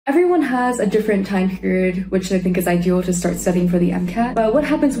Everyone has a different time period, which I think is ideal to start studying for the MCAT, but what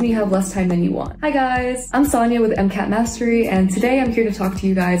happens when you have less time than you want? Hi guys, I'm Saanya with MCAT Mastery, and today I'm here to talk to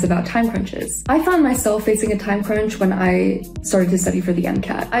you guys about time crunches. I found myself facing a time crunch when I started to study for the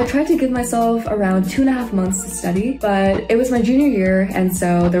MCAT. I tried to give myself around 2.5 months to study, but it was my junior year, and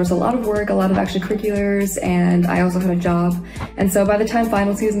so there was a lot of work, a lot of extracurriculars, and I also had a job. And so by the time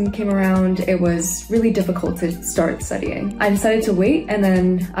final season came around, it was really difficult to start studying. I decided to wait, and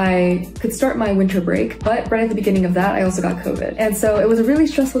then I could start my winter break, but right at the beginning of that, I also got COVID. And so it was a really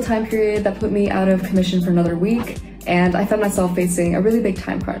stressful time period that put me out of commission for another week, and I found myself facing a really big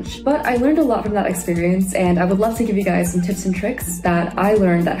time crunch. But I learned a lot from that experience, and I would love to give you guys some tips and tricks that I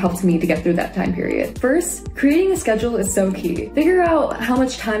learned that helped me to get through that time period. First, creating a schedule is so key. Figure out how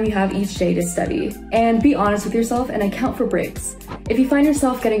much time you have each day to study, and be honest with yourself and account for breaks. If you find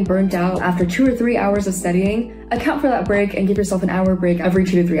yourself getting burnt out after 2 or 3 hours of studying, account for that break and give yourself an hour break every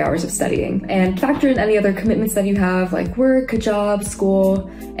 2 to 3 hours of studying. And factor in any other commitments that you have, like work, a job, school,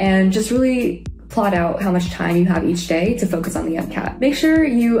 and just really plot out how much time you have each day to focus on the MCAT. Make sure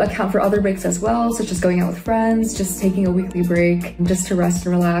you account for other breaks as well, such as going out with friends, just taking a weekly break, just to rest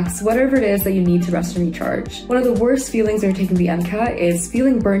and relax, whatever it is that you need to rest and recharge. One of the worst feelings when you're taking the MCAT is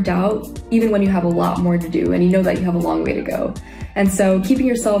feeling burnt out, even when you have a lot more to do and you know that you have a long way to go. And so keeping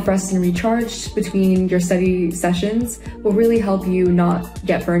yourself rested and recharged between your study sessions will really help you not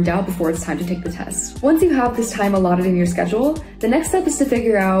get burned out before it's time to take the test. Once you have this time allotted in your schedule, the next step is to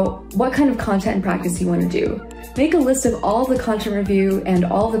figure out what kind of content and practice you want to do. Make a list of all the content review and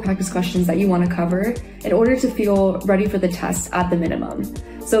all the practice questions that you want to cover in order to feel ready for the test at the minimum.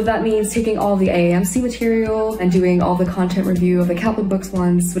 So if that means taking all the AAMC material and doing all the content review of the Kaplan books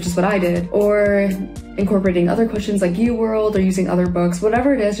ones, which is what I did, or incorporating other questions like UWorld or using other books,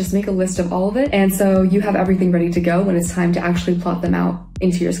 whatever it is, just make a list of all of it. And so you have everything ready to go when it's time to actually plot them out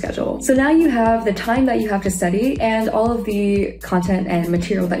into your schedule. So now you have the time that you have to study and all of the content and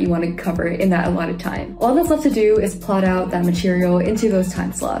material that you want to cover in that allotted time. All that's left to do is plot out that material into those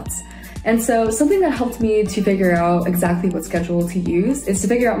time slots. And so something that helped me to figure out exactly what schedule to use is to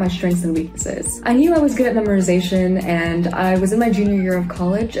figure out my strengths and weaknesses. I knew I was good at memorization, and I was in my junior year of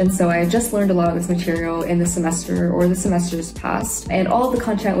college, and so I had just learned a lot of this material in the semester or the semesters past, and all of the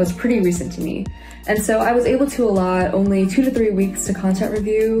content was pretty recent to me. And so I was able to allot only 2 to 3 weeks to content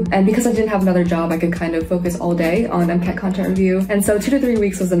review, and because I didn't have another job, I could kind of focus all day on MCAT content review, and so 2 to 3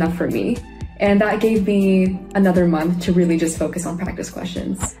 weeks was enough for me. And that gave me another month to really just focus on practice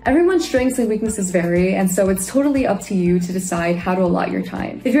questions. Everyone's strengths and weaknesses vary, and so it's totally up to you to decide how to allot your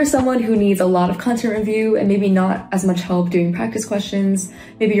time. If you're someone who needs a lot of content review and maybe not as much help doing practice questions,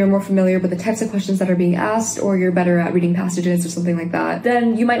 maybe you're more familiar with the types of questions that are being asked, or you're better at reading passages or something like that,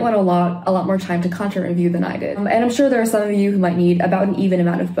 then you might want to allot a lot more time to content review than I did. And I'm sure there are some of you who might need about an even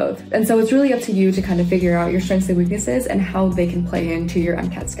amount of both. And so it's really up to you to kind of figure out your strengths and weaknesses and how they can play into your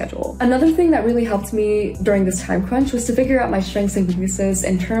MCAT schedule. Another thing that really helped me during this time crunch was to figure out my strengths and weaknesses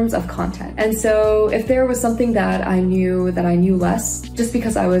in terms of content. And so if there was something that I knew less, just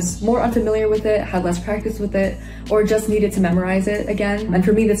because I was more unfamiliar with it, had less practice with it, or just needed to memorize it again, and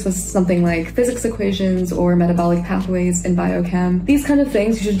for me this was something like physics equations or metabolic pathways in biochem, these kind of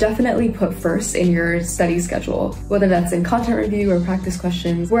things you should definitely put first in your study schedule, whether that's in content review or practice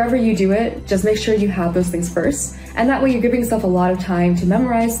questions. Wherever you do it, just make sure you have those things first, and that way you're giving yourself a lot of time to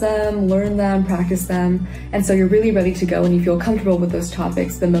memorize them, learn them, practice them, and so you're really ready to go and you feel comfortable with those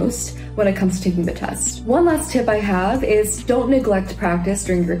topics the most when it comes to taking the test. One last tip I have is don't neglect practice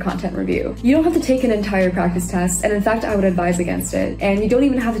during your content review. You don't have to take an entire practice test, and in fact I would advise against it, and you don't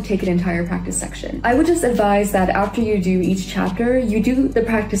even have to take an entire practice section. I would just advise that after you do each chapter, you do the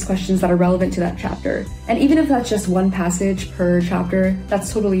practice questions that are relevant to that chapter. And even if that's just one passage per chapter,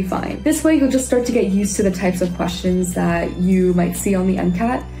 that's totally fine. This way you'll just start to get used to the types of questions that you might see on the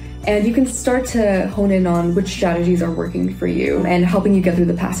MCAT, and you can start to hone in on which strategies are working for you and helping you get through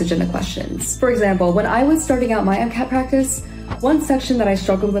the passage and the questions. For example, when I was starting out my MCAT practice, one section that I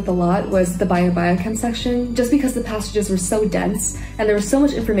struggled with a lot was the biochem section, just because the passages were so dense and there was so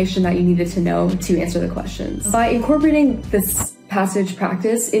much information that you needed to know to answer the questions. By incorporating this passage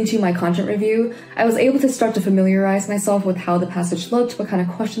practice into my content review, I was able to start to familiarize myself with how the passage looked, what kind of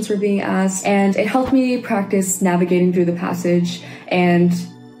questions were being asked, and it helped me practice navigating through the passage and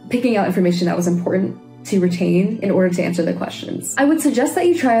picking out information that was important to retain in order to answer the questions. I would suggest that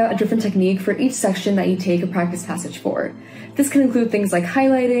you try out a different technique for each section that you take a practice passage for. This can include things like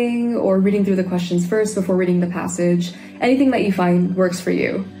highlighting or reading through the questions first before reading the passage, anything that you find works for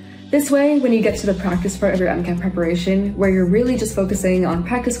you. This way, when you get to the practice part of your MCAT preparation, where you're really just focusing on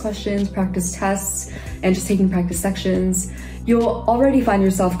practice questions, practice tests, and just taking practice sections, you'll already find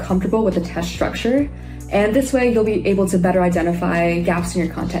yourself comfortable with the test structure, and this way you'll be able to better identify gaps in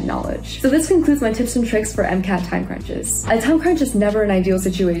your content knowledge. So this concludes my tips and tricks for MCAT time crunches. A time crunch is never an ideal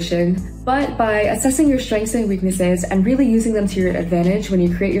situation, but by assessing your strengths and weaknesses and really using them to your advantage when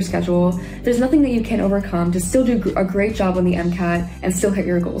you create your schedule, there's nothing that you can't overcome to still do a great job on the MCAT and still hit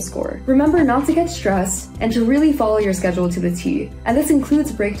your goal score. Remember not to get stressed and to really follow your schedule to the T, and this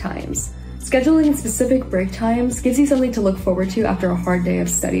includes break times. Scheduling specific break times gives you something to look forward to after a hard day of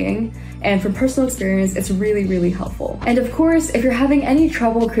studying, and from personal experience, it's really helpful. And of course, if you're having any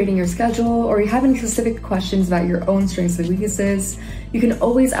trouble creating your schedule or you have any specific questions about your own strengths and weaknesses, you can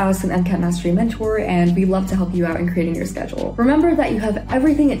always ask an MCAT Mastery mentor, and we love to help you out in creating your schedule. Remember that you have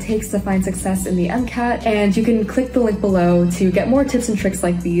everything it takes to find success in the MCAT, and you can click the link below to get more tips and tricks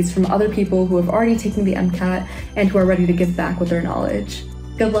like these from other people who have already taken the MCAT and who are ready to give back with their knowledge.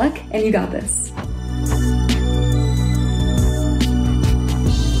 Good luck, and you got this.